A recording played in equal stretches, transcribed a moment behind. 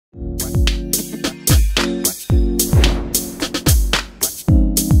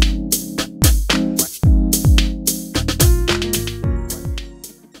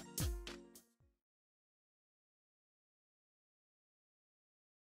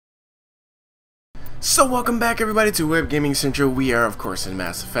So welcome back everybody to Web Gaming Central. We are of course in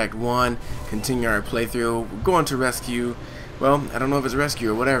Mass Effect 1, continue our playthrough. We're going to rescue, well, I don't know if it's rescue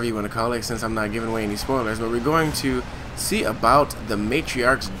or whatever you want to call it since I'm not giving away any spoilers, but we're going to see about the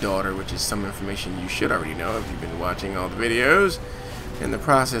Matriarch's daughter, which is some information you should already know if you've been watching all the videos. In the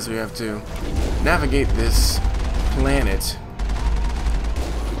process we have to navigate this planet.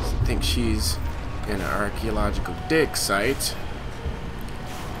 I think she's in an archaeological dig site.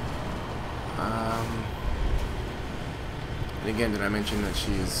 And again, did I mention that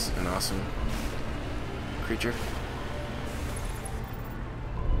she's an awesome creature?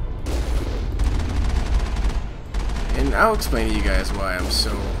 And I'll explain to you guys why I'm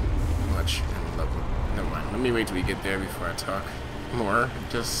so much in love with... Never mind, let me wait till we get there before I talk more.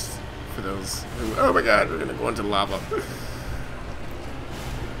 Just for those who... Oh my god, we're gonna go into lava.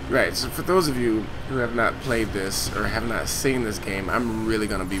 Right, so for those of you who have not played this or have not seen this game, I'm really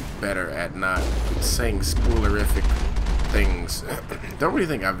going to be better at not saying spoilerific things. Don't really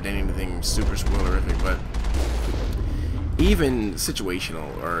think I've done anything super spoilerific, but even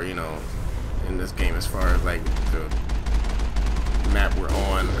situational or, you know, in this game as far as like the map we're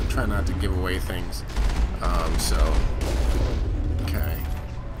on, I'm trying not to give away things. Okay.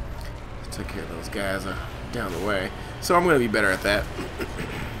 Took care of those guys down the way. So I'm going to be better at that.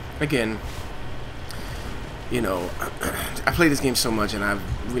 Again, you know, I play this game so much and I've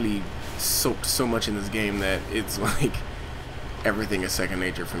really soaked so much in this game that it's like everything is second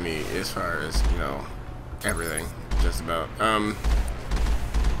nature for me as far as, you know, everything, just about.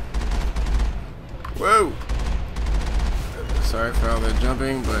 Whoa! Sorry for all that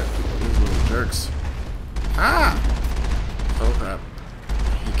jumping, but these little jerks. Ah! Oh crap.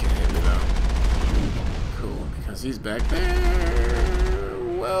 He can't hit me though. Cool, because he's back there.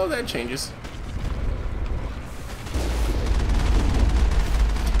 Well, that changes.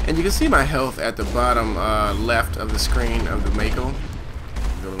 And you can see my health at the bottom left of the screen of the Mako.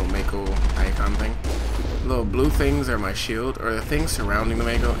 The little Mako icon thing. The little blue things are my shield, or the thing surrounding the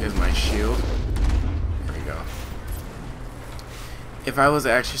Mako is my shield. There we go. If I was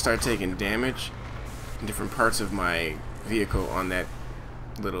to actually start taking damage, different parts of my vehicle on that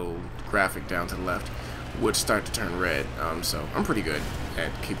little graphic down to the left would start to turn red. So I'm pretty good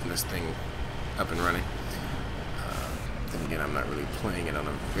at keeping this thing up and running. Then again, I'm not really playing it on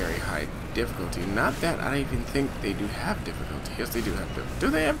a very high difficulty. Not that I even think they do have difficulty. Yes, they do have difficulty. Do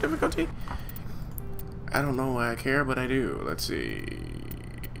they have difficulty? I don't know why I care, but I do. Let's see.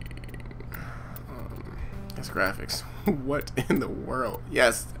 That's graphics. What in the world?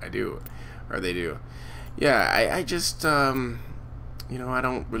 Yes, I do. Or they do. Yeah, I just, you know, I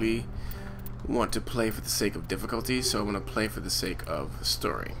don't really want to play for the sake of difficulty, so I'm going to play for the sake of the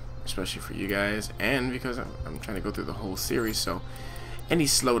story, especially for you guys, and because I'm trying to go through the whole series, so any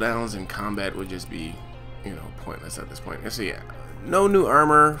slowdowns in combat would just be, you know, pointless at this point. So yeah, no new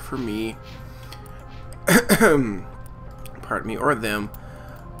armor for me, pardon me, or them.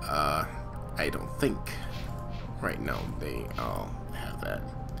 I don't think right now they all have that.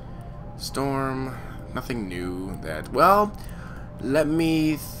 Storm, nothing new that, well, let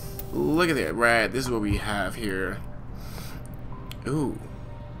me look at it. Right, this is what we have here. Ooh.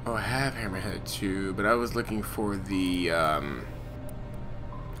 Oh, I have Hammerhead too, but I was looking for the,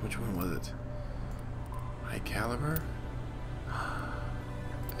 which one was it? High Caliber?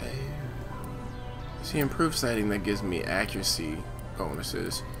 See, improved sighting, that gives me accuracy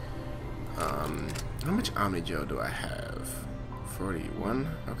bonuses. How much Omni-Gel do I have? 41,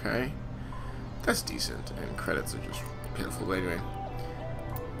 okay. That's decent, and credits are just pitiful, but anyway.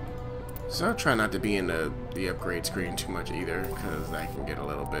 So I'll try not to be in the upgrade screen too much either, because that can get a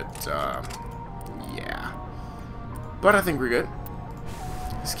little bit, yeah. But I think we're good.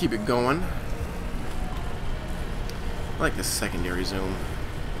 Let's keep it going. I like the secondary zoom.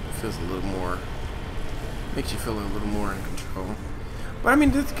 It feels a little more, makes you feel a little more in control. But I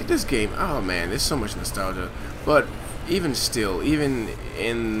mean, this game, oh man, there's so much nostalgia. But even still, even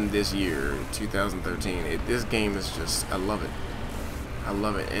in this year, 2013, this game is just, I love it. I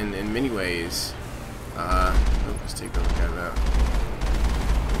love it, and in many ways, let's take those guys out.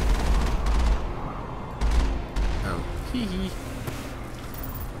 Oh, hee hee.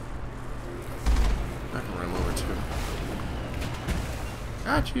 I can run over too.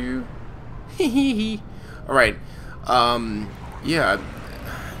 Got you. Hee hee hee. Alright, yeah,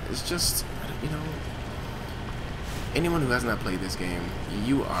 it's just, you know, anyone who has not played this game,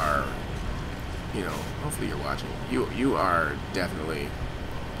 you are, you know, hopefully you're watching. You are definitely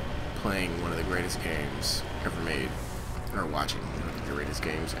playing one of the greatest games ever made, or watching one of the greatest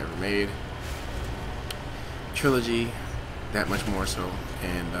games ever made. Trilogy, that much more so,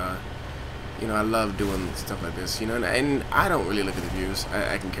 and you know, I love doing stuff like this, you know, and I don't really look at the views.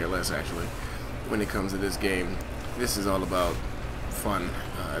 I can care less, actually, when it comes to this game. This is all about fun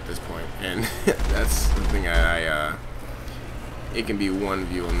at this point, and that's the thing. It can be one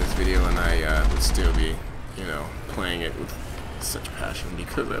view on this video, and I would still be, you know, playing it with such passion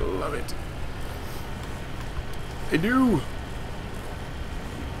because I love it. I do.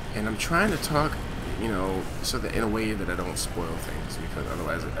 And I'm trying to talk, you know, so that in a way that I don't spoil things, because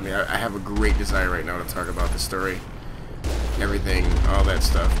otherwise, I mean, I have a great desire right now to talk about the story, everything, all that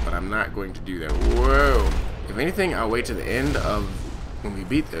stuff, but I'm not going to do that. Whoa! If anything, I'll wait to the end of when we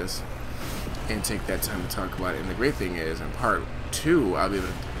beat this and take that time to talk about it. And the great thing is, in part 2, I'll be able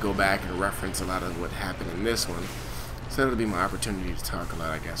to go back and reference a lot of what happened in this one, so that'll be my opportunity to talk a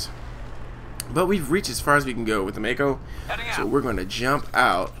lot, I guess. But we've reached as far as we can go with the Mako, so we're going to jump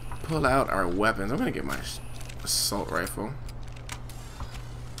out, pull out our weapons. I'm going to get my assault rifle,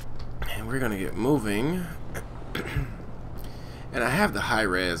 and we're going to get moving. And I have the high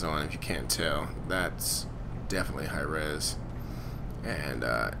res on, if you can't tell. That's definitely high res. And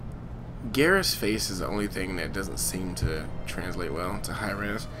Garrus' face is the only thing that doesn't seem to translate well to high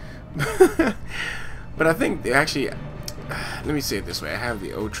res. But I think they actually, let me say it this way, I have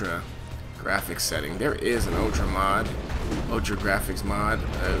the ultra graphics setting. There is an ultra graphics mod.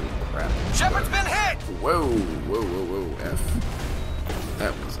 Oh crap. Shepard's been hit! Whoa, whoa, whoa, whoa, F.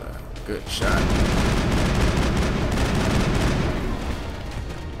 That was a good shot.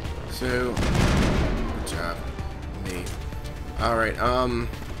 So, good job, me. Alright, there's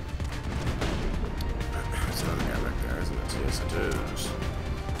another guy back there, isn't it? Yes, it is.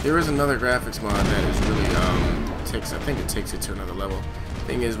 There is another graphics mod that is really, I think it takes it to another level.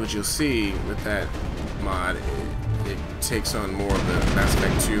 Thing is, what you'll see with that mod, it takes on more of the Mass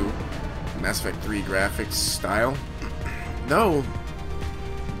Effect 2, Mass Effect 3 graphics style. Though,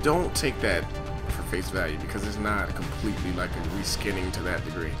 don't take that for face value, because it's not completely like a reskinning to that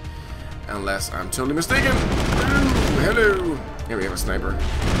degree. Unless I'm totally mistaken. Hello! Here we have a sniper.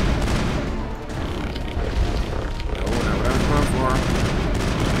 Oh, not what I was going for.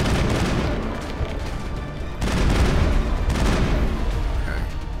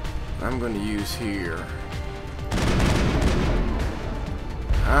 I'm going to use here.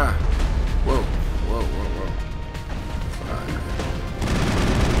 Ah! Whoa, whoa, whoa, whoa.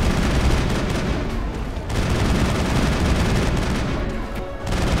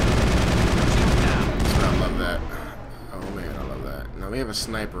 I love that. Oh man, I love that. Now we have a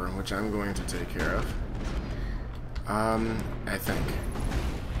sniper, which I'm going to take care of. I think.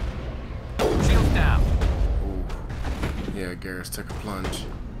 Shields down. Ooh. Yeah, Garrus took a plunge.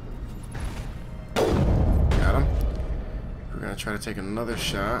 Got him. We're gonna try to take another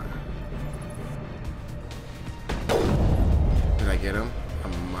shot. Did I get him? I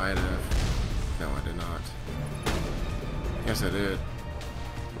might have. No, I did not. Yes, I did.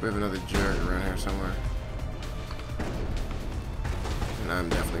 We have another jerk around here somewhere. And I'm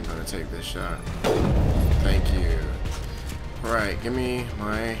definitely gonna take this shot. Thank you. Alright, give me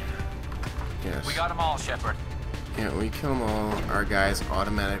my... Yes. We got them all, Shepard. Yeah, we kill them all. Our guys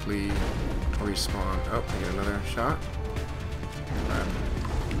automatically respawn. Oh, I get another shot. Right.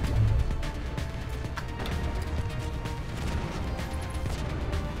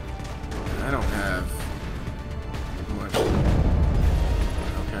 I don't have much.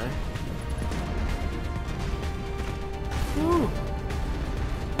 Okay. Woo!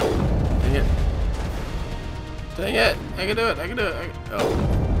 Dang it. Dang it! I can do it! I can do it!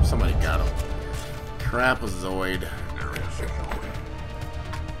 Oh, somebody got him. Trapezoid.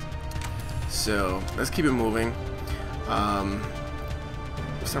 So let's keep it moving.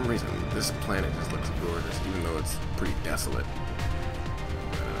 For some reason, this planet just looks gorgeous, even though it's pretty desolate.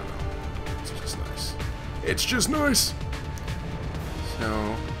 I don't know. It's just nice. It's just nice.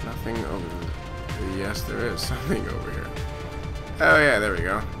 So nothing over there. Yes, there is something over here. Oh yeah, there we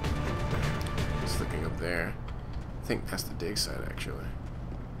go. Just looking up there. I think that's the dig site, actually.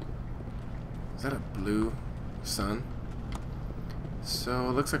 Is that a blue sun? So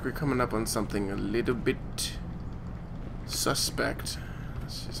it looks like we're coming up on something a little bit suspect.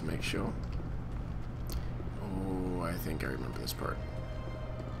 Let's just make sure. Oh, I think I remember this part.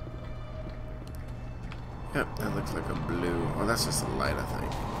 Yep, that looks like a blue. Oh, that's just a light, I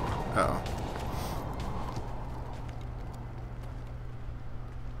think. Uh-oh.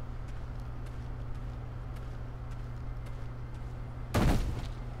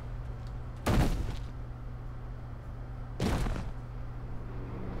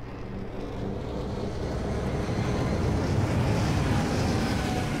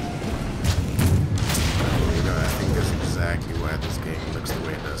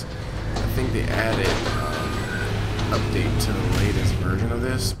 think they added update to the latest version of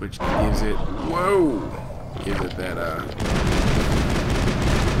this, which gives it gives it that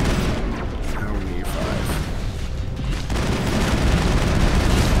how many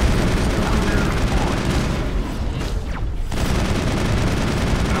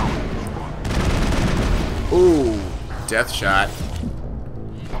Ooh, death shot.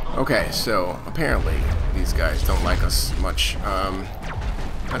 Okay, so apparently these guys don't like us much.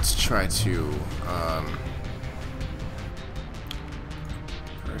 Let's try to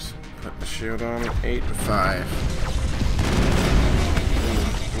first put the shield on. 8 and 5.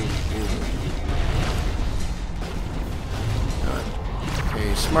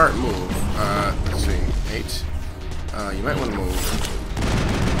 Okay, smart move. Let's see. 8. You might want to move.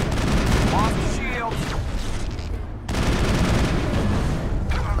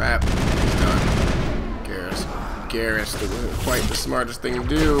 Crap, he's done. Garrus, quite the smartest thing to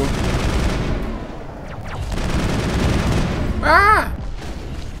do. Ah!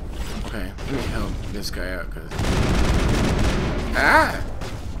 Okay, let me help this guy out, cause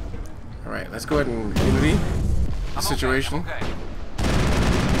Alright, let's go ahead and unity the situation. Okay.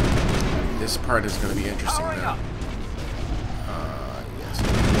 This part is gonna be interesting though. Yes,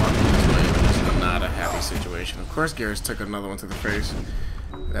 walking this way, which is not a happy situation. Of course Garrus took another one to the face.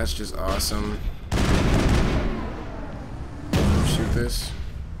 That's just awesome. Shoot this.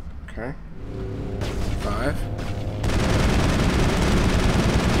 Okay. 5.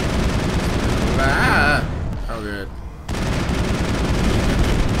 Ah! Oh, good.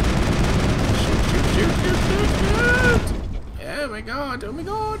 Shoot! Oh my god! Oh my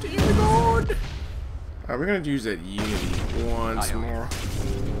god! Oh my god! Alright, we're gonna use that unity once more.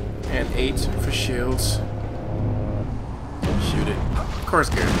 And 8 for shields. Shoot it. Of course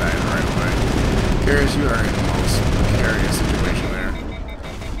Garrus died right away. Garrus, you are in the most precarious situation there.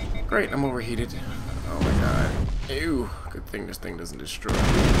 Great, I'm overheated. Oh my god. Ew. Good thing this thing doesn't destroy.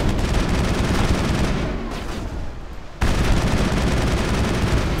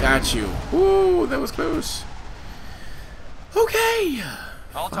 Got you. Ooh, that was close. Okay.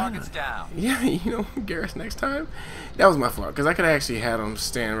 All targets down. Yeah, you know, Garrus next time. That was my fault, because I could have actually had him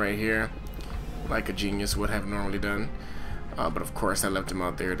stand right here like a genius would have normally done. But of course I left him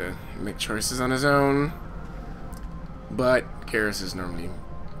out there to make choices on his own. But Garrus is normally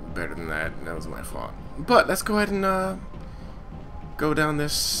better than that. That was my fault. But let's go ahead and go down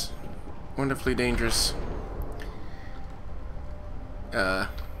this wonderfully dangerous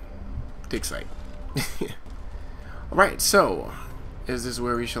dig site. Alright, so is this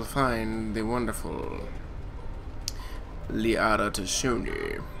where we shall find the wonderful Liara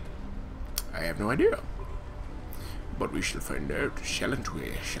Tashoni? I have no idea. But we shall find out, shan't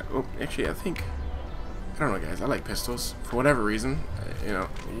we? Oh, actually, I think... I don't know, guys. I like pistols. For whatever reason. You know.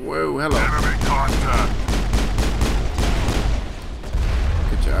 Whoa, hello. Enemy contact.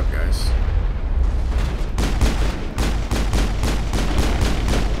 Good job, guys.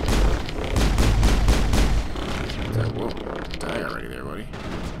 Whoa, die already there, buddy.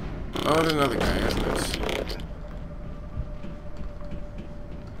 Oh, there's another guy, isn't there?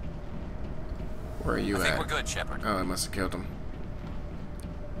 Where are you at? I think we're good, Shepard. Oh, I must have killed him.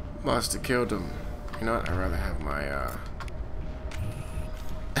 Must have killed him. You know what? I'd rather have my,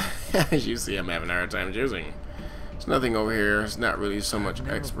 As you see, I'm having a hard time choosing. There's nothing over here. It's not really so much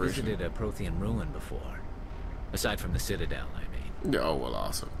exploration. I've never visited a Prothean ruin before. Aside from the Citadel, I mean. Oh, well,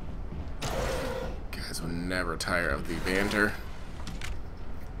 awesome. Guys will never tire of the banter.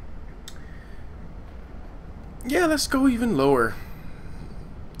 Yeah, let's go even lower.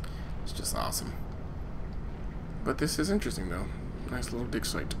 It's just awesome. But this is interesting, though. Nice little dig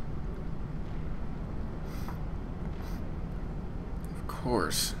site. Of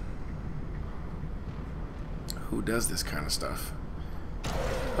course. Who does this kind of stuff?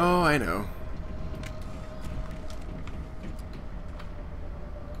 Oh, I know.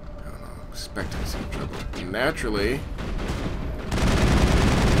 I don't know. Expecting some trouble. Naturally.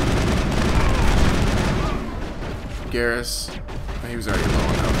 Garrus. Oh, he was already low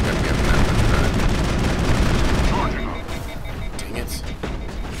on health. Gotta give him that much credit. Dang it.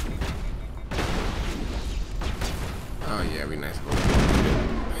 Oh, yeah, be nice.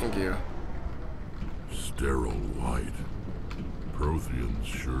 Thank you. Sterile white. Protheans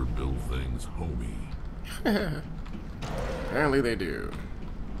sure build things homey. Apparently they do.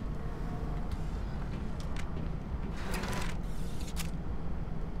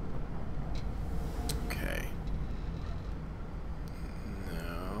 Okay.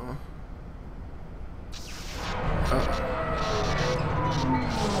 No.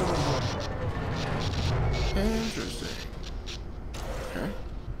 Interesting. Okay.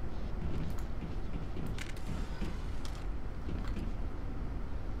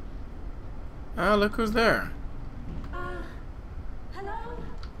 Ah, look who's there. Hello?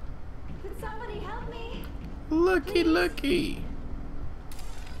 Could somebody help me? Looky, looky.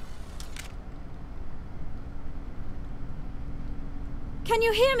 Can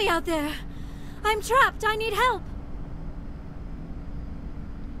you hear me out there? I'm trapped. I need help.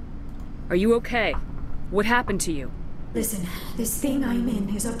 Are you okay? What happened to you? Listen, this thing I'm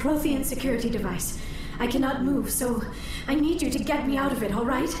in is a Prothean security device. I cannot move, so I need you to get me out of it, all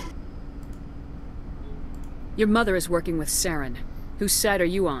right? Your mother is working with Saren. Whose side are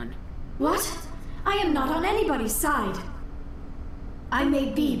you on? What? I am not on anybody's side. I may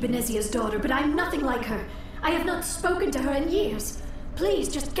be Benezia's daughter, but I'm nothing like her. I have not spoken to her in years. Please,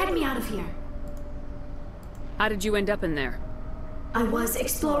 just get me out of here. How did you end up in there? I was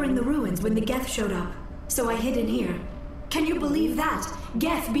exploring the ruins when the Geth showed up, so I hid in here. Can you believe that?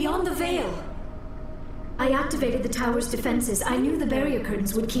 Geth beyond the veil! I activated the tower's defenses. I knew the barrier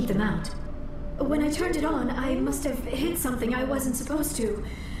curtains would keep them out. When I turned it on, I must have hit something I wasn't supposed to.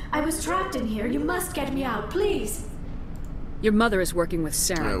 I was trapped in here. You must get me out, please! Your mother is working with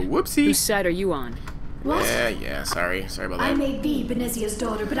Saren. Whoopsie. Whose side are you on? What? Yeah, sorry about that. I may be Benezia's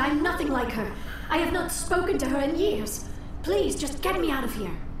daughter, but I'm nothing like her. I have not spoken to her in years. Please, just get me out of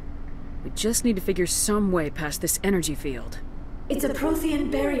here. We just need to figure some way past this energy field. It's a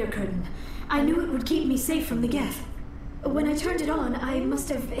Prothean barrier curtain. I knew it would keep me safe from the Geth. When I turned it on, I must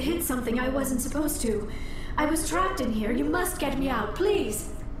have hit something I wasn't supposed to. I was trapped in here. You must get me out, please.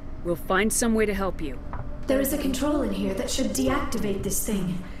 We'll find some way to help you. There is a control in here that should deactivate this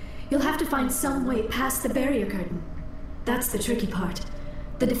thing. You'll have to find some way past the barrier curtain. That's the tricky part.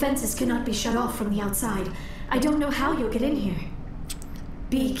 The defenses cannot be shut off from the outside. I don't know how you'll get in here.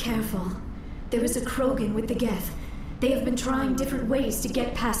 Be careful. There is a Krogan with the Geth. They have been trying different ways to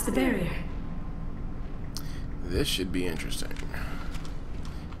get past the barrier. This should be interesting.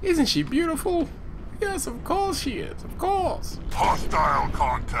 Isn't she beautiful? Yes, of course she is. Of course. Hostile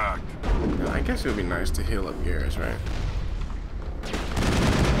contact. Now, I guess it would be nice to heal up Garrus, right?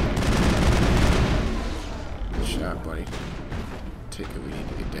 Good shot, buddy. Take it. We need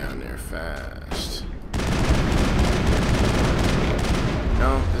to get down there fast.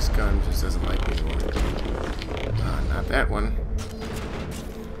 No, this gun just doesn't like me anymore. Not that one.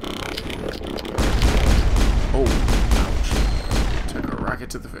 Oh, ouch. Took a rocket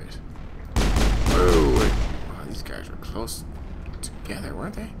to the face. Whoa, wait. Wow, these guys were close together,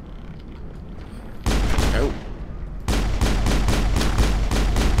 weren't they? Oh.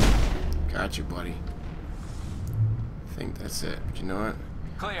 Got you, buddy. I think that's it. But you know what?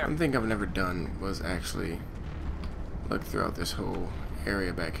 Clear. One thing I've never done was actually look throughout this whole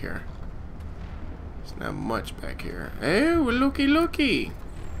area back here. There's not much back here. Oh, looky.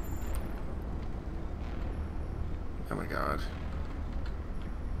 Oh my god.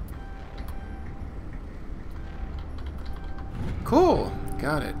 Cool.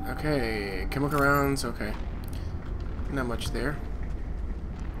 Got it. Okay. Chemical rounds. Okay. Not much there.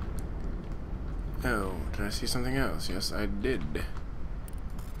 Oh, did I see something else? Yes, I did.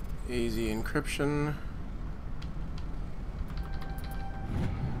 Easy encryption.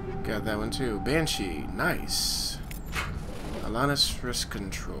 Got that one too. Banshee. Nice. Alanis risk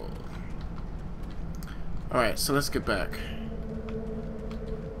control. Alright, so let's get back.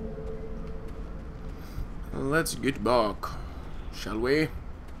 Let's get back, shall we?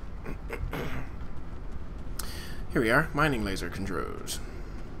 Here we are, mining laser controls.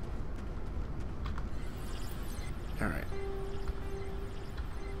 Alright.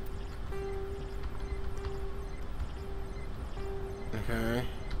 Okay.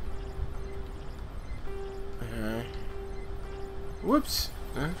 Okay. Whoops.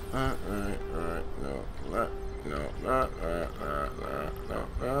 Right. No.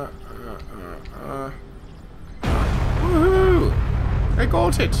 Woohoo! I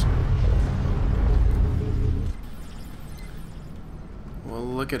got it! Well,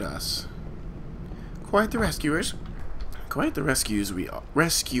 look at us. Quite the rescuers. Quite the rescuers we are.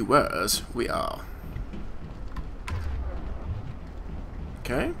 Rescuers we are.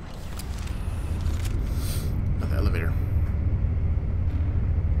 Okay. Another elevator.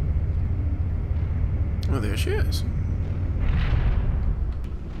 Oh, there she is.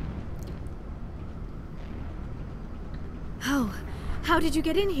 Oh, how did you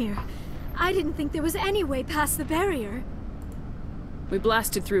get in here? I didn't think there was any way past the barrier. We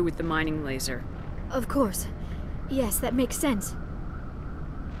blasted through with the mining laser. Of course. Yes, that makes sense.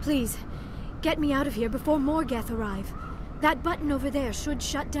 Please, get me out of here before more Geth arrive. That button over there should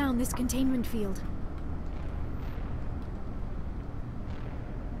shut down this containment field.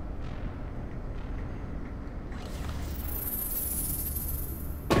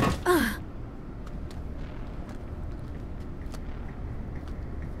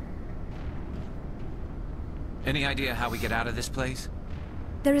 Any idea how we get out of this place?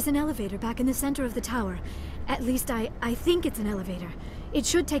 There is an elevator back in the center of the tower. At least I think it's an elevator. It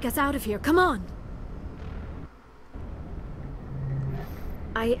should take us out of here. Come on!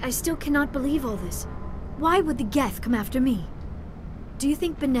 I still cannot believe all this. Why would the Geth come after me? Do you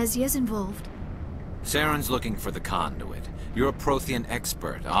think Benezia's involved? Saren's looking for the conduit. You're a Prothean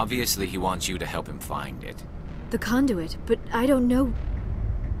expert. Obviously, he wants you to help him find it. The conduit, but I don't know.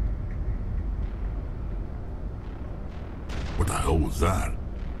 What the hell was that?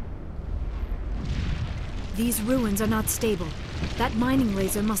 These ruins are not stable. That mining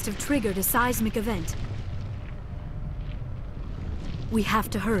laser must have triggered a seismic event. We have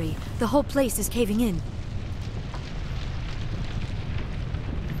to hurry. The whole place is caving in.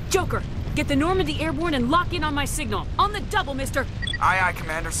 Joker, get the Normandy airborne and lock in on my signal. On the double, mister! Aye, aye,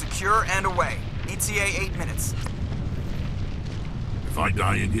 Commander. Secure and away. ETA 8 minutes. If I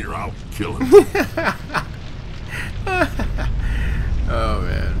die in here, I'll kill him. Oh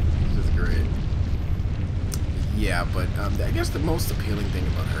man, this is great. Yeah, but I guess the most appealing thing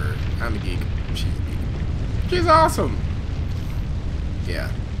about her, I'm a geek, she's a geek. She's awesome!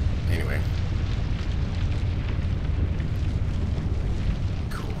 Yeah, anyway.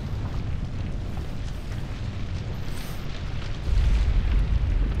 Cool.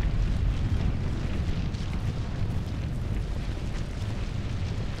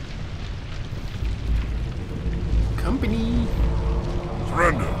 Company!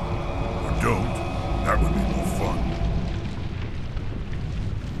 Surrender. Or don't. That would be more fun.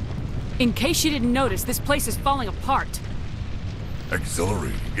 In case you didn't notice, this place is falling apart.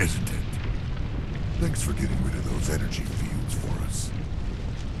 Exhilarating, isn't it? Thanks for getting rid of those energy fields for us.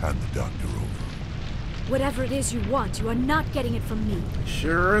 Hand the doctor over. Whatever it is you want, you are not getting it from me.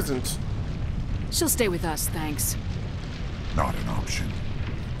 Sure isn't. She'll stay with us, thanks. Not an option.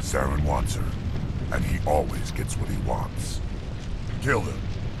 Saren wants her, and he always gets what he wants. Kill him.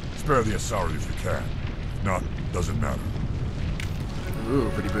 Spare the Asari if you can. If not, doesn't matter.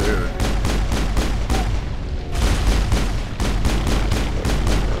 Ooh, pretty bad.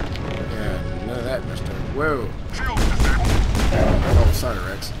 Yeah, none of that, mister. Whoa. Oh, sorry,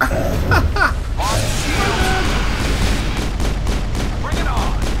 Rex. Bring it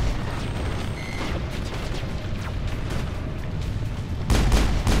on!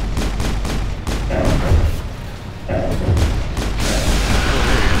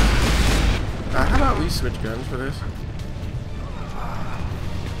 How about we switch guns for this?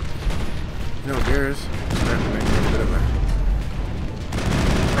 No, Garrus. I have to make a little bit of a...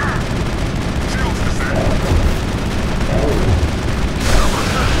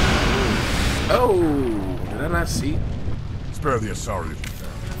 Oh! Did I not see? Spare the Asari if you can.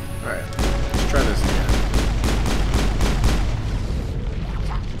 Alright, let's try this again.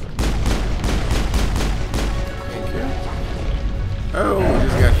 Thank you. Oh, we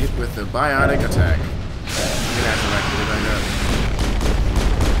just got hit with the biotic attack. I'm gonna have to like get it back up.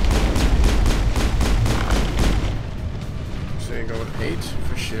 So you go with 8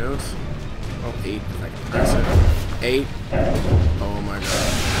 for shields. Oh, 8 if I can press it. 8. Oh my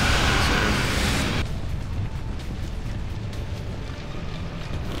god.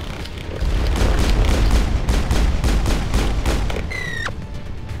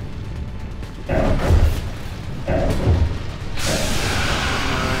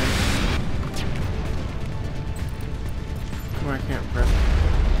 I can't press it.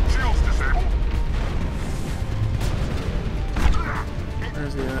 Shields disabled.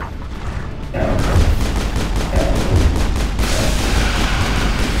 Where's he at?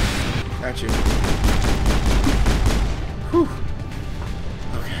 Got you. Whew.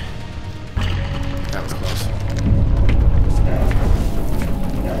 Okay. That was close.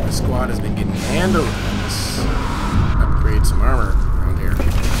 The squad has been getting handled. Let's upgrade some armor around here.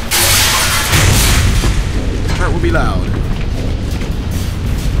 This part will be loud.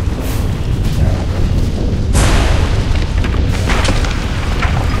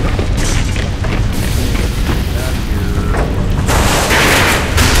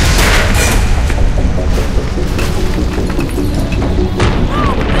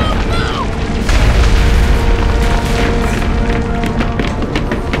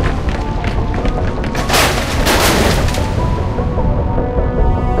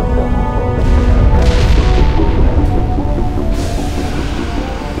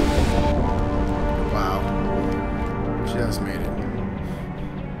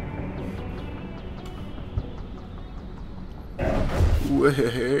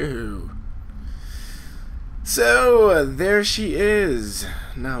 Whoa. So, there she is.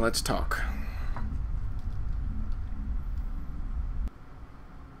 Now let's talk.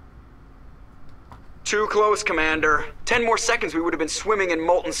 Too close, Commander. 10 more seconds we would have been swimming in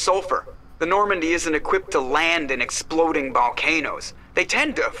molten sulfur. The Normandy isn't equipped to land in exploding volcanoes. They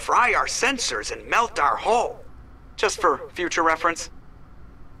tend to fry our sensors and melt our hull. Just for future reference.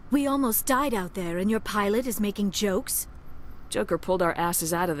 We almost died out there, and your pilot is making jokes? Joker pulled our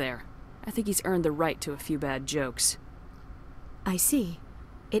asses out of there. I think he's earned the right to a few bad jokes. I see.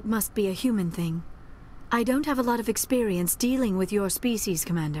 It must be a human thing. I don't have a lot of experience dealing with your species,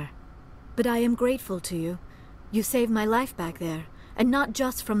 Commander. But I am grateful to you. You saved my life back there, and not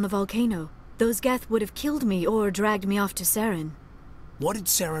just from the volcano. Those Geth would have killed me or dragged me off to Saren. What did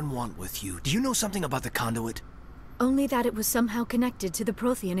Saren want with you? Do you know something about the conduit? Only that it was somehow connected to the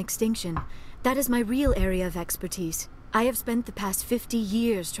Prothean extinction. That is my real area of expertise. I have spent the past 50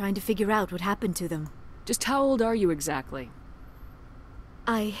 years trying to figure out what happened to them. Just how old are you exactly?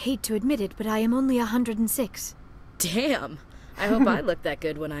 I hate to admit it, but I am only 106. Damn! I hope I look that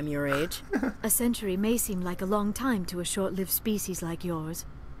good when I'm your age. A century may seem like a long time to a short-lived species like yours.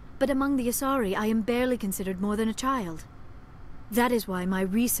 But among the Asari, I am barely considered more than a child. That is why my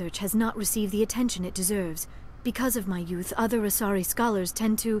research has not received the attention it deserves. Because of my youth, other Asari scholars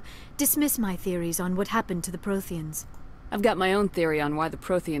tend to dismiss my theories on what happened to the Protheans. I've got my own theory on why the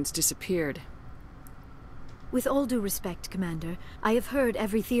Protheans disappeared. With all due respect, Commander, I have heard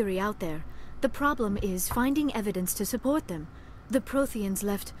every theory out there. The problem is finding evidence to support them. The Protheans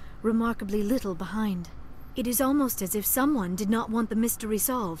left remarkably little behind. It is almost as if someone did not want the mystery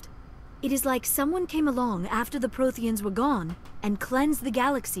solved. It is like someone came along after the Protheans were gone and cleansed the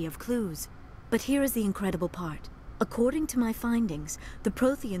galaxy of clues. But here is the incredible part. According to my findings, the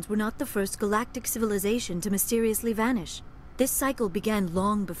Protheans were not the first galactic civilization to mysteriously vanish. This cycle began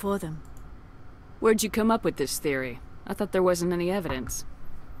long before them. Where'd you come up with this theory? I thought there wasn't any evidence.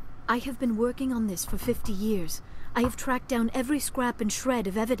 I have been working on this for 50 years. I have tracked down every scrap and shred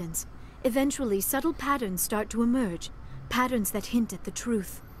of evidence. Eventually, subtle patterns start to emerge, patterns that hint at the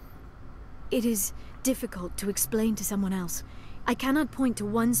truth. It is difficult to explain to someone else. I cannot point to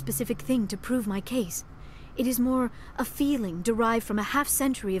one specific thing to prove my case. It is more a feeling derived from a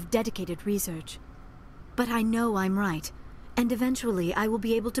half-century of dedicated research. But I know I'm right, and eventually I will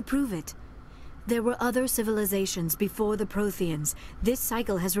be able to prove it. There were other civilizations before the Protheans. This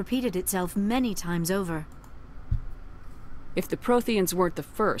cycle has repeated itself many times over. If the Protheans weren't the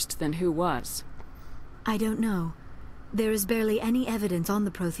first, then who was? I don't know. There is barely any evidence on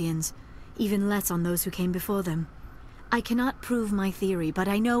the Protheans, even less on those who came before them. I cannot prove my theory, but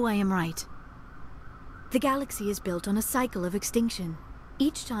I know I am right. The galaxy is built on a cycle of extinction.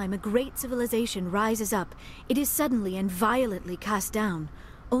 Each time a great civilization rises up, it is suddenly and violently cast down.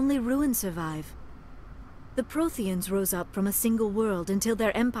 Only ruins survive. The Protheans rose up from a single world until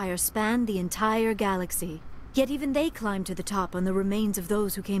their empire spanned the entire galaxy. Yet even they climbed to the top on the remains of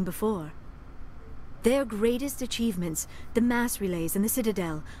those who came before. Their greatest achievements, the mass relays and the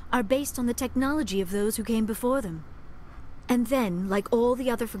Citadel, are based on the technology of those who came before them. And then, like all the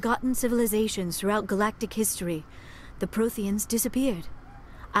other forgotten civilizations throughout galactic history, the Protheans disappeared.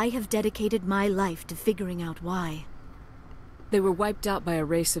 I have dedicated my life to figuring out why. They were wiped out by a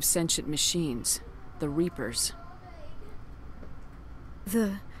race of sentient machines, the Reapers.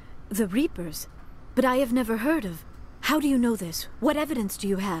 The Reapers? But I have never heard of. How do you know this? What evidence do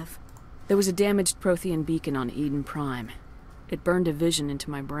you have? There was a damaged Prothean beacon on Eden Prime. It burned a vision into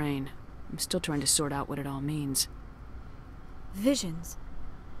my brain. I'm still trying to sort out what it all means. Visions?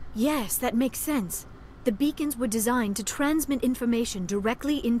 Yes, that makes sense. The beacons were designed to transmit information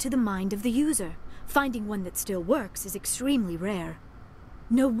directly into the mind of the user. Finding one that still works is extremely rare.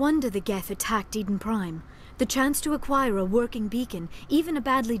 No wonder the Geth attacked Eden Prime. The chance to acquire a working beacon, even a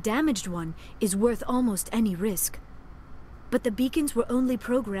badly damaged one, is worth almost any risk. But the beacons were only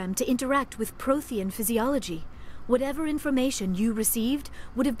programmed to interact with Prothean physiology. Whatever information you received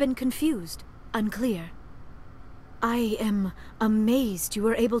would have been confused, unclear. I am amazed you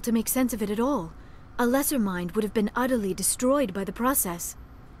were able to make sense of it at all. A lesser mind would have been utterly destroyed by the process.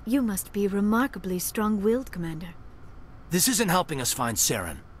 You must be remarkably strong-willed, Commander. This isn't helping us find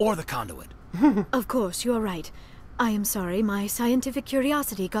Saren, or the conduit. Of course, you are right. I am sorry, my scientific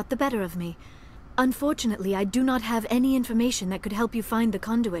curiosity got the better of me. Unfortunately, I do not have any information that could help you find the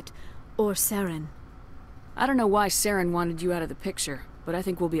conduit, or Saren. I don't know why Saren wanted you out of the picture, but I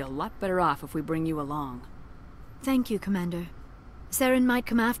think we'll be a lot better off if we bring you along. Thank you, Commander. Saren might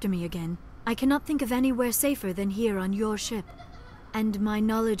come after me again. I cannot think of anywhere safer than here on your ship. And my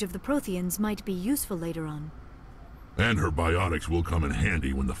knowledge of the Protheans might be useful later on. And her biotics will come in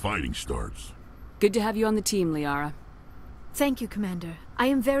handy when the fighting starts. Good to have you on the team, Liara. Thank you, Commander. I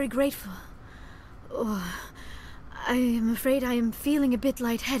am very grateful. Oh, I am afraid I am feeling a bit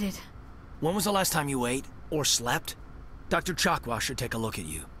lightheaded. When was the last time you ate? Or slept? Dr. Chakwa should take a look at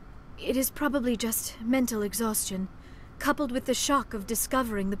you. It is probably just mental exhaustion, coupled with the shock of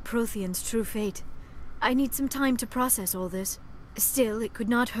discovering the Prothean's true fate. I need some time to process all this. Still, it could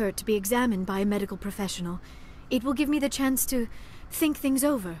not hurt to be examined by a medical professional. It will give me the chance to think things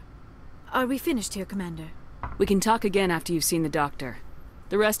over. Are we finished here, Commander? We can talk again after you've seen the doctor.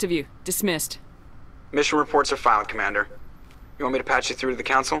 The rest of you, dismissed. Mission reports are filed, Commander. You want me to patch you through to the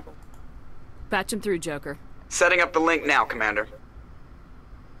Council? Patch him through, Joker. Setting up the link now, Commander.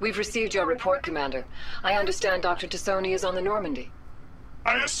 We've received your report, Commander. I understand Dr. Tassoni is on the Normandy.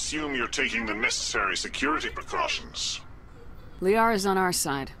 I assume you're taking the necessary security precautions. Liara's on our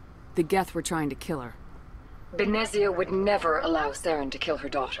side. The Geth were trying to kill her. Benezia would never allow Saren to kill her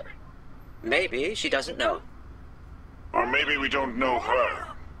daughter. Maybe she doesn't know. Or maybe we don't know her.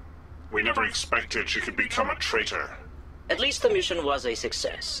 We never expected she could become a traitor. At least the mission was a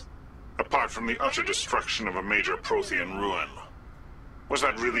success. Apart from the utter destruction of a major Prothean ruin. Was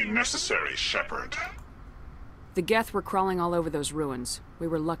that really necessary, Shepard? The Geth were crawling all over those ruins. We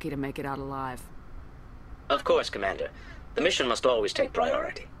were lucky to make it out alive. Of course, Commander. The mission must always take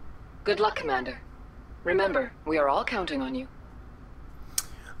priority. Good luck, Commander. Remember, we are all counting on you.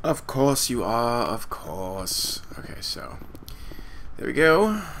 Of course you are, of course. Okay, so there we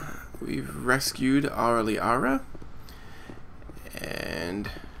go. We've rescued our Liara. And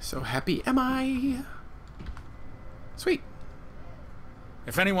so happy am I. Sweet.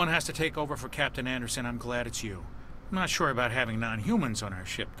 If anyone has to take over for Captain Anderson, I'm glad it's you. I'm not sure about having non-humans on our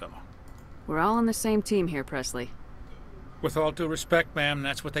ship, though. We're all on the same team here, Presley. With all due respect, ma'am,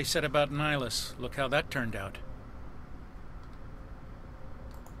 that's what they said about Nihilus. Look how that turned out.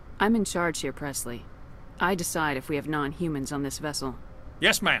 I'm in charge here, Presley. I decide if we have non-humans on this vessel.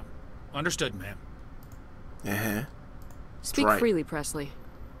 Yes, ma'am. Understood, ma'am. Uh-huh. Speak freely, Presley.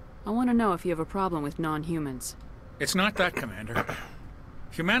 I want to know if you have a problem with non-humans. It's not that, Commander.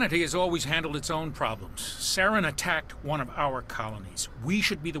 Humanity has always handled its own problems. Saren attacked one of our colonies. We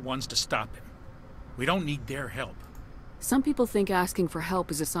should be the ones to stop him. We don't need their help. Some people think asking for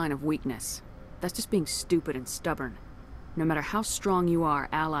help is a sign of weakness. That's just being stupid and stubborn. No matter how strong you are,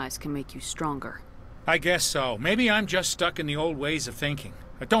 allies can make you stronger. I guess so. Maybe I'm just stuck in the old ways of thinking.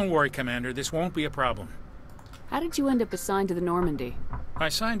 But don't worry, Commander. This won't be a problem. How did you end up assigned to the Normandy? I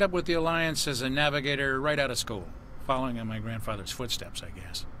signed up with the Alliance as a navigator right out of school. Following in my grandfather's footsteps, I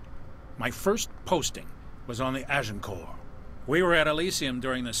guess. My first posting was on the Agincourt. We were at Elysium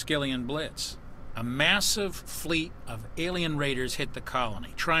during the Skillian Blitz. A massive fleet of alien raiders hit the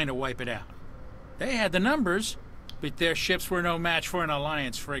colony, trying to wipe it out. They had the numbers, but their ships were no match for an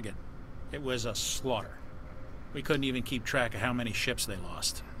Alliance frigate. It was a slaughter. We couldn't even keep track of how many ships they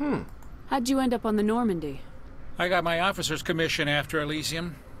lost. How'd you end up on the Normandy? I got my officer's commission after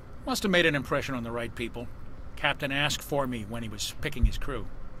Elysium. Must have made an impression on the right people. Captain asked for me when he was picking his crew.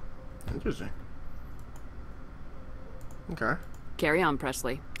 Interesting. Okay. Carry on,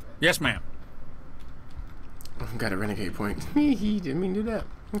 Presley. Yes, ma'am. Got a renegade point. He didn't mean to do that.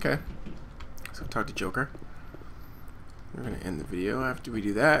 Okay. So talk to Joker. We're gonna end the video after we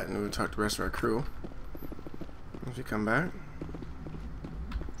do that, and we'll talk to the rest of our crew. Once we come back.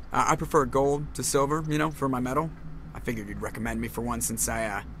 I prefer gold to silver, you know, for my medal. I figured you'd recommend me for one since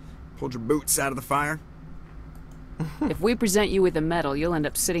I pulled your boots out of the fire. If we present you with a medal, you'll end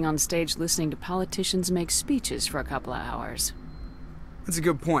up sitting on stage listening to politicians make speeches for a couple of hours. That's a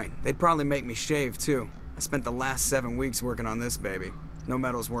good point. They'd probably make me shave, too. I spent the last 7 weeks working on this baby. No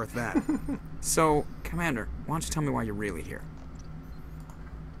medal's worth that. So, Commander, why don't you tell me why you're really here?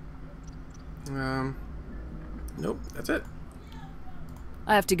 Nope, that's it.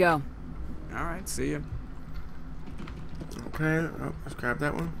 I have to go. Alright, see ya. Okay, let's grab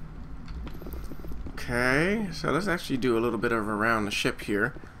that one. Okay, so let's actually do a little bit of around the ship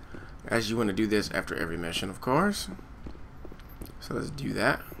here. As you want to do this after every mission, of course. So let's do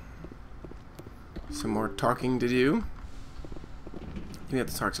that. Some more talking to do. We have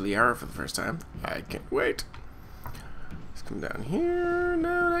to talk to Liara for the first time. I can't wait. Let's come down here.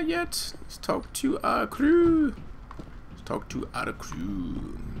 No, not yet. Let's talk to our crew. Let's talk to our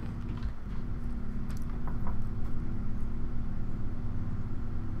crew.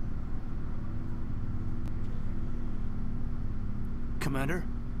 Commander,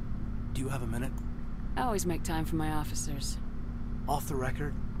 do you have a minute? I always make time for my officers. Off the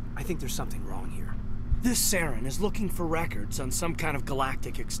record, I think there's something wrong here. This Saren is looking for records on some kind of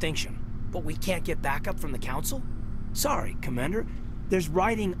galactic extinction, but we can't get backup from the Council? Sorry, Commander. There's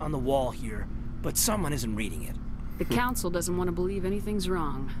writing on the wall here, but someone isn't reading it. The Council doesn't want to believe anything's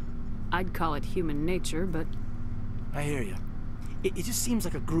wrong. I'd call it human nature, but... I hear you. It just seems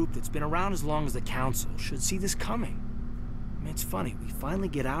like a group that's been around as long as the Council should see this coming. I mean, it's funny, we finally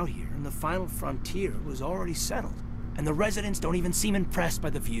get out here, and the final frontier was already settled. And the residents don't even seem impressed by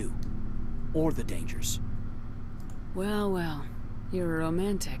the view. Or the dangers. Well, well. You're a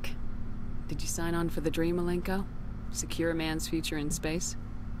romantic. Did you sign on for the dream, Malenko? Secure a man's future in space?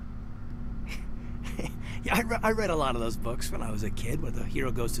 Yeah, I read a lot of those books when I was a kid, where the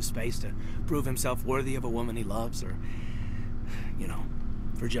hero goes to space to prove himself worthy of a woman he loves, or, you know,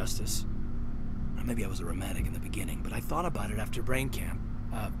 for justice. Or maybe I was a romantic in the beginning, but I thought about it after brain camp.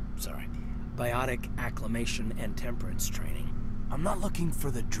 Biotic acclimation and temperance training. I'm not looking for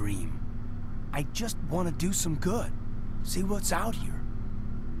the dream. I just want to do some good. See what's out here.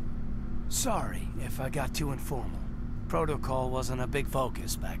 Sorry if I got too informal. Protocol wasn't a big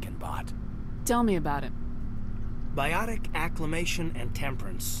focus back in Bot. Tell me about it. Biotic acclimation and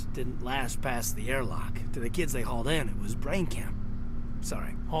temperance didn't last past the airlock. To the kids they hauled in, it was brain camp.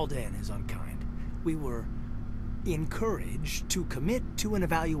 Sorry, hauled in is unkind. We were encouraged to commit to an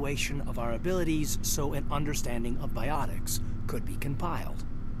evaluation of our abilities so an understanding of biotics could be compiled.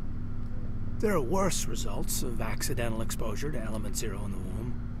 There are worse results of accidental exposure to Element Zero in the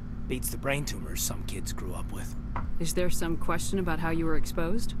womb. Beats the brain tumors some kids grew up with. Is there some question about how you were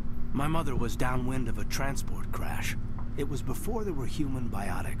exposed? My mother was downwind of a transport crash. It was before there were human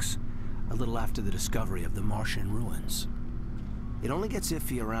biotics, a little after the discovery of the Martian ruins. It only gets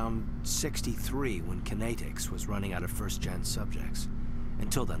iffy around 63 when Kinetics was running out of first-gen subjects.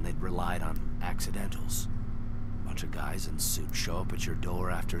 Until then, they'd relied on accidentals. Bunch of guys in suits show up at your door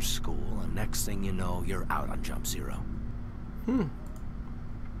after school, and next thing you know, you're out on Jump Zero.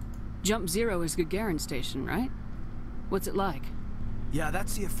 Jump Zero is Gagarin Station, right? What's it like? Yeah,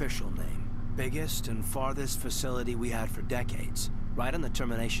 that's the official name. Biggest and farthest facility we had for decades. Right on the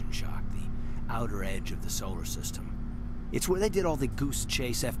termination shock, the outer edge of the solar system. It's where they did all the Goose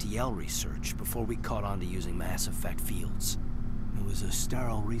Chase FTL research before we caught on to using mass effect fields. It was a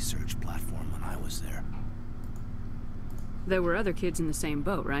sterile research platform when I was there. There were other kids in the same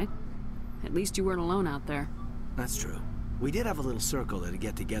boat, right? At least you weren't alone out there. That's true. We did have a little circle that'd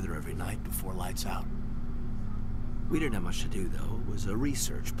get together every night before lights out. We didn't have much to do, though. It was a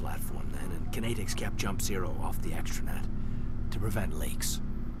research platform then, and Kinetics kept Jump Zero off the extranet to prevent leaks.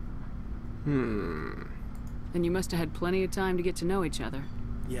 Then you must have had plenty of time to get to know each other.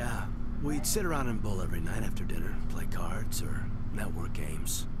 Yeah, we'd sit around and bull every night after dinner, play cards or network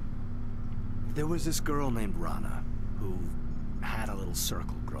games. There was this girl named Rana, who had a little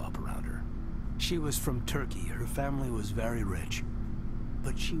circle grow up around her. She was from Turkey. Her family was very rich.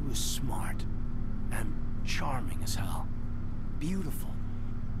 But she was smart and charming as hell. Beautiful,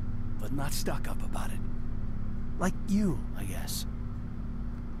 but not stuck up about it. Like you, I guess.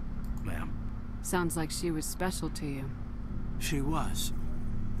 Ma'am. Sounds like she was special to you. She was.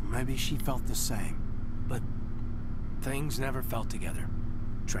 Maybe she felt the same. But things never felt together.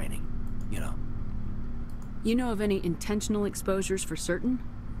 Training, you know. You know of any intentional exposures for certain?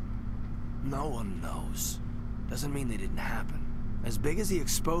 No one knows. Doesn't mean they didn't happen. As big as the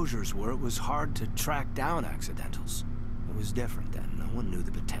exposures were, it was hard to track down accidentals. It was different then. No one knew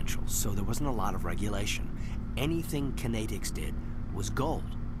the potential, so there wasn't a lot of regulation. Anything Kinetics did was gold.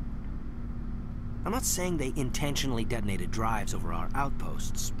 I'm not saying they intentionally detonated drives over our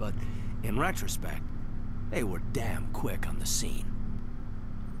outposts, but in retrospect, they were damn quick on the scene.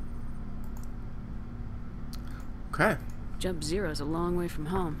 Okay. Jump Zero's a long way from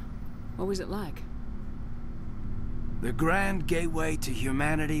home. What was it like? The grand gateway to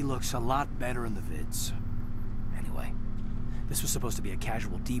humanity looks a lot better in the vids. Anyway, this was supposed to be a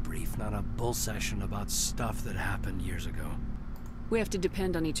casual debrief, not a bull session about stuff that happened years ago. We have to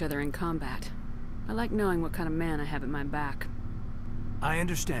depend on each other in combat. I like knowing what kind of man I have at my back. I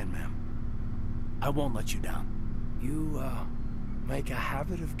understand, ma'am. I won't let you down. You, make a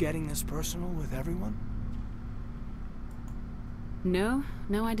habit of getting this personal with everyone? No,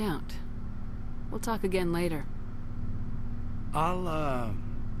 I don't. We'll talk again later. I'll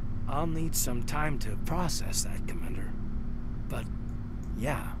need some time to process that, Commander. But,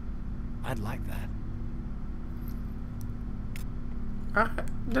 yeah, I'd like that.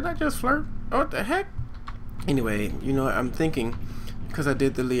 Did I just flirt? Oh, what the heck? Anyway, you know, I'm thinking, because I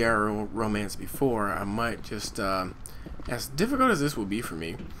did the Liara romance before, I might just, as difficult as this will be for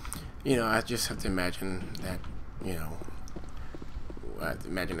me, you know, I just have to imagine that, you know, I have to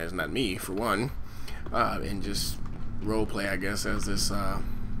imagine that's not me, for one, and just roleplay, I guess, as this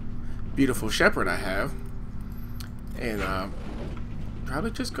beautiful shepherd I have, and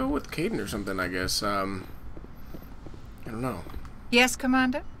probably just go with Caden or something, I guess. I don't know. Yes,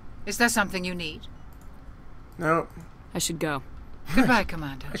 Commander? Is there something you need? No. I should go. Goodbye,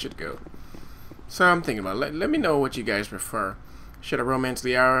 Commander. I should go. So I'm thinking about let me know what you guys prefer. Should I romance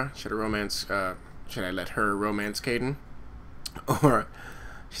Liara? Should I let her romance Caden? Or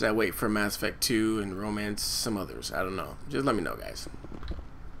should I wait for Mass Effect 2 and romance some others? I don't know. Just let me know, guys.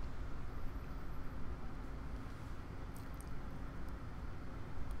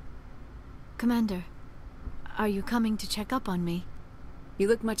 Commander, are you coming to check up on me? You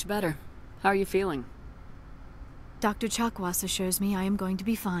look much better. How are you feeling? Dr. Chakwas assures me I am going to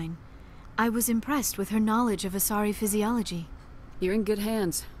be fine. I was impressed with her knowledge of Asari physiology. You're in good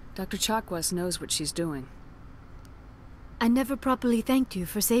hands. Dr. Chakwas knows what she's doing. I never properly thanked you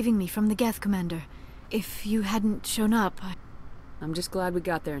for saving me from the Geth, Commander. If you hadn't shown up, I'm just glad we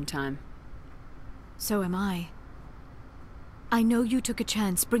got there in time. So am I. I know you took a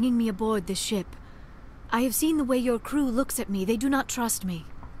chance bringing me aboard this ship. I have seen the way your crew looks at me. They do not trust me.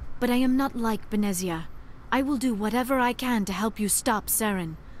 But I am not like Benezia. I will do whatever I can to help you stop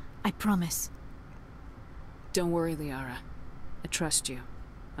Saren. I promise. Don't worry, Liara. I trust you.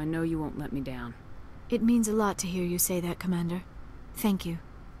 I know you won't let me down. It means a lot to hear you say that, Commander. Thank you.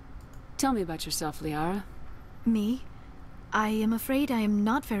 Tell me about yourself, Liara. Me? I am afraid I am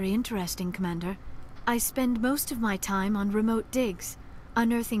not very interesting, Commander. I spend most of my time on remote digs,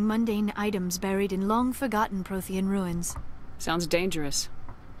 unearthing mundane items buried in long-forgotten Prothean ruins. Sounds dangerous.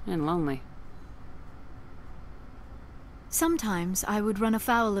 And lonely. Sometimes I would run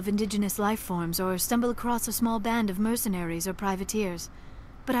afoul of indigenous life forms or stumble across a small band of mercenaries or privateers.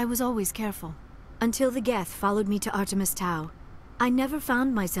 But I was always careful. Until the Geth followed me to Artemis Tau. I never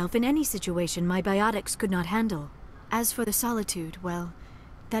found myself in any situation my biotics could not handle. As for the solitude, well,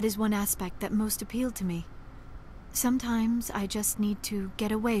 that is one aspect that most appealed to me. Sometimes I just need to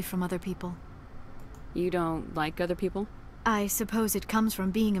get away from other people. You don't like other people? I suppose it comes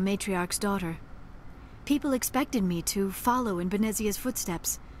from being a Matriarch's daughter. People expected me to follow in Benezia's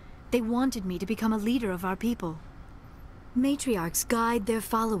footsteps. They wanted me to become a leader of our people. Matriarchs guide their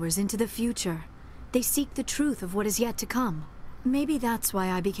followers into the future. They seek the truth of what is yet to come. Maybe that's why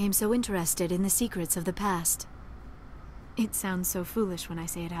I became so interested in the secrets of the past. It sounds so foolish when I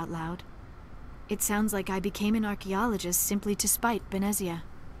say it out loud. It sounds like I became an archaeologist simply to spite Benezia.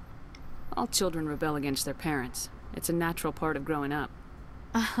 All children rebel against their parents. It's a natural part of growing up.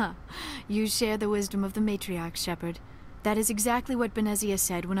 Aha, you share the wisdom of the Matriarch, Shepard. That is exactly what Benezia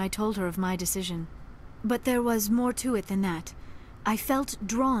said when I told her of my decision. But there was more to it than that. I felt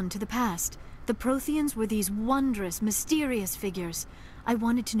drawn to the past. The Protheans were these wondrous, mysterious figures. I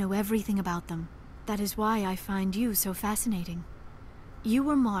wanted to know everything about them. That is why I find you so fascinating. You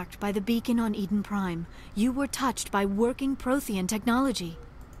were marked by the beacon on Eden Prime. You were touched by working Prothean technology.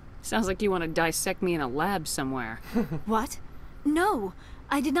 Sounds like you want to dissect me in a lab somewhere. What? No,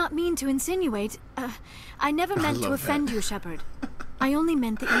 I did not mean to insinuate. I never meant to offend you, Shepard. I only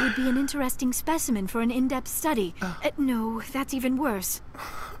meant that you would be an interesting specimen for an in-depth study. No, that's even worse.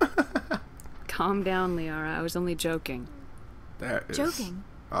 Calm down, Liara. I was only joking. That is joking?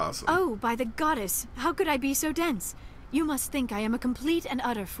 Awesome. Oh, by the goddess. How could I be so dense? You must think I am a complete and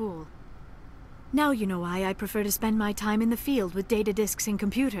utter fool. Now you know why I prefer to spend my time in the field with data disks and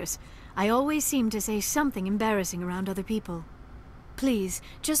computers. I always seem to say something embarrassing around other people. Please,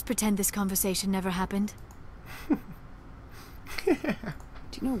 just pretend this conversation never happened. Do you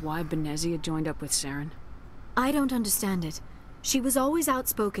know why Benezia joined up with Saren? I don't understand it. She was always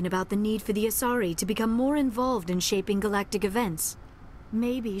outspoken about the need for the Asari to become more involved in shaping galactic events.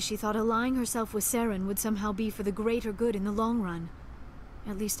 Maybe she thought allying herself with Saren would somehow be for the greater good in the long run.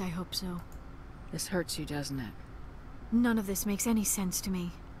 At least I hope so. This hurts you, doesn't it? None of this makes any sense to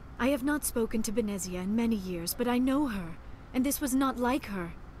me. I have not spoken to Benezia in many years, but I know her. And this was not like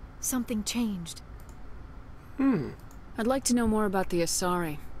her. Something changed. I'd like to know more about the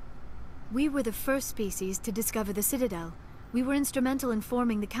Asari. We were the first species to discover the Citadel. We were instrumental in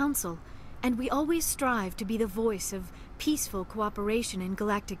forming the Council, and we always strive to be the voice of peaceful cooperation in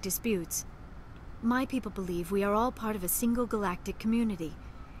galactic disputes. My people believe we are all part of a single galactic community.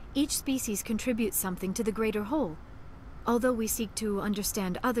 Each species contributes something to the greater whole. Although we seek to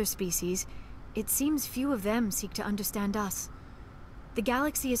understand other species, it seems few of them seek to understand us. The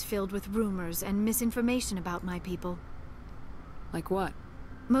galaxy is filled with rumors and misinformation about my people. Like what?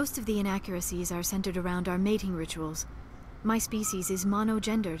 Most of the inaccuracies are centered around our mating rituals. My species is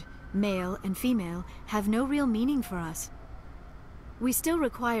monogendered. Male and female have no real meaning for us. We still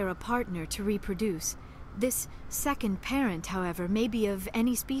require a partner to reproduce. This second parent, however, may be of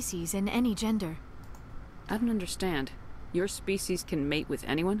any species and any gender. I don't understand. Your species can mate with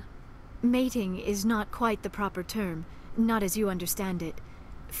anyone? Mating is not quite the proper term, not as you understand it.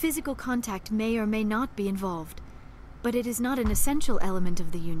 Physical contact may or may not be involved. but it is not an essential element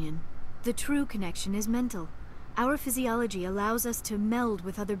of the union. The true connection is mental. Our physiology allows us to meld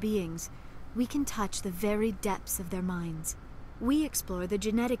with other beings. We can touch the very depths of their minds. We explore the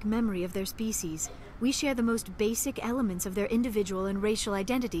genetic memory of their species. We share the most basic elements of their individual and racial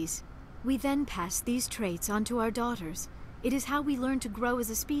identities. We then pass these traits on to our daughters. It is how we learn to grow as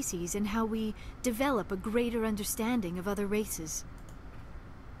a species and how we develop a greater understanding of other races.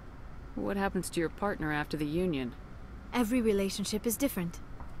 What happens to your partner after the union? Every relationship is different.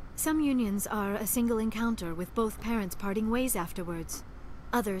 Some unions are a single encounter with both parents parting ways afterwards.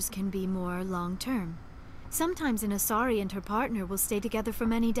 Others can be more long-term. Sometimes an Asari and her partner will stay together for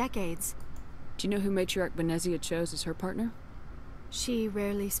many decades. Do you know who Matriarch Benezia chose as her partner? She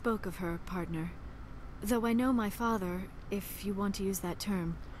rarely spoke of her partner. Though I know my father, if you want to use that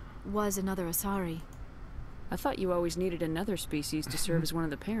term, was another Asari. I thought you always needed another species to serve as one of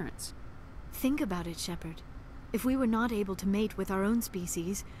the parents. Think about it, Shepard. If we were not able to mate with our own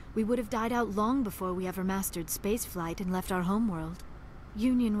species, we would have died out long before we ever mastered spaceflight and left our homeworld.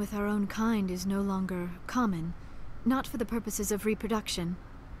 Union with our own kind is no longer common, not for the purposes of reproduction.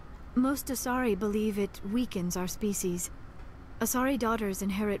 Most Asari believe it weakens our species. Asari daughters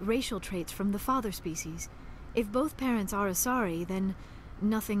inherit racial traits from the father species. If both parents are Asari, then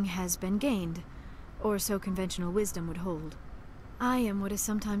nothing has been gained, or so conventional wisdom would hold. I am what is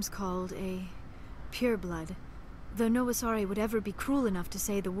sometimes called a pureblood. Though no Asari would ever be cruel enough to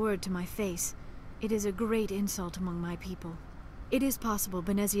say the word to my face, it is a great insult among my people. It is possible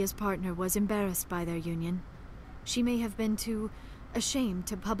Benezia's partner was embarrassed by their union. She may have been too ashamed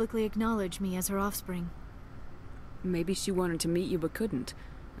to publicly acknowledge me as her offspring. Maybe she wanted to meet you but couldn't.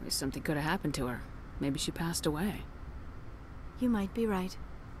 Maybe something could have happened to her. Maybe she passed away. You might be right.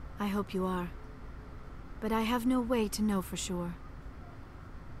 I hope you are. But I have no way to know for sure.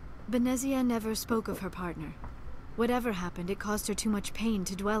 Benezia never spoke of her partner. Whatever happened, it caused her too much pain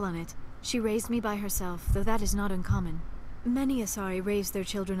to dwell on it. She raised me by herself, though that is not uncommon. Many Asari raise their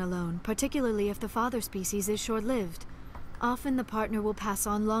children alone, particularly if the father species is short-lived. Often the partner will pass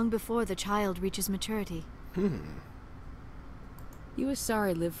on long before the child reaches maturity. You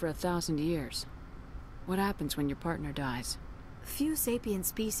Asari live for 1,000 years. What happens when your partner dies? Few sapient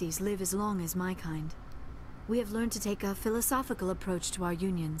species live as long as my kind. We have learned to take a philosophical approach to our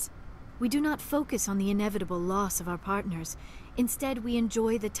unions. We do not focus on the inevitable loss of our partners. Instead, we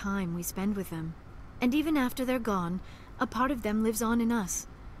enjoy the time we spend with them. And even after they're gone, a part of them lives on in us.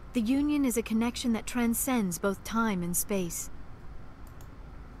 The union is a connection that transcends both time and space.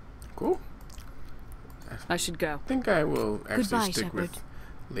 Cool. I should go. I think I will actually Goodbye, stick Shepard. with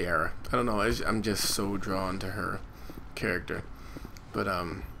Liara. I don't know. I'm just so drawn to her character. But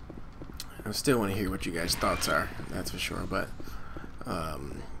I still want to hear what you guys' thoughts are. That's for sure. But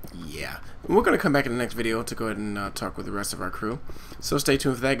yeah, and we're gonna come back in the next video to go ahead and talk with the rest of our crew. So stay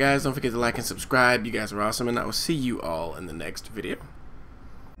tuned for that, guys. Don't forget to like and subscribe. You guys are awesome, and I will see you all in the next video.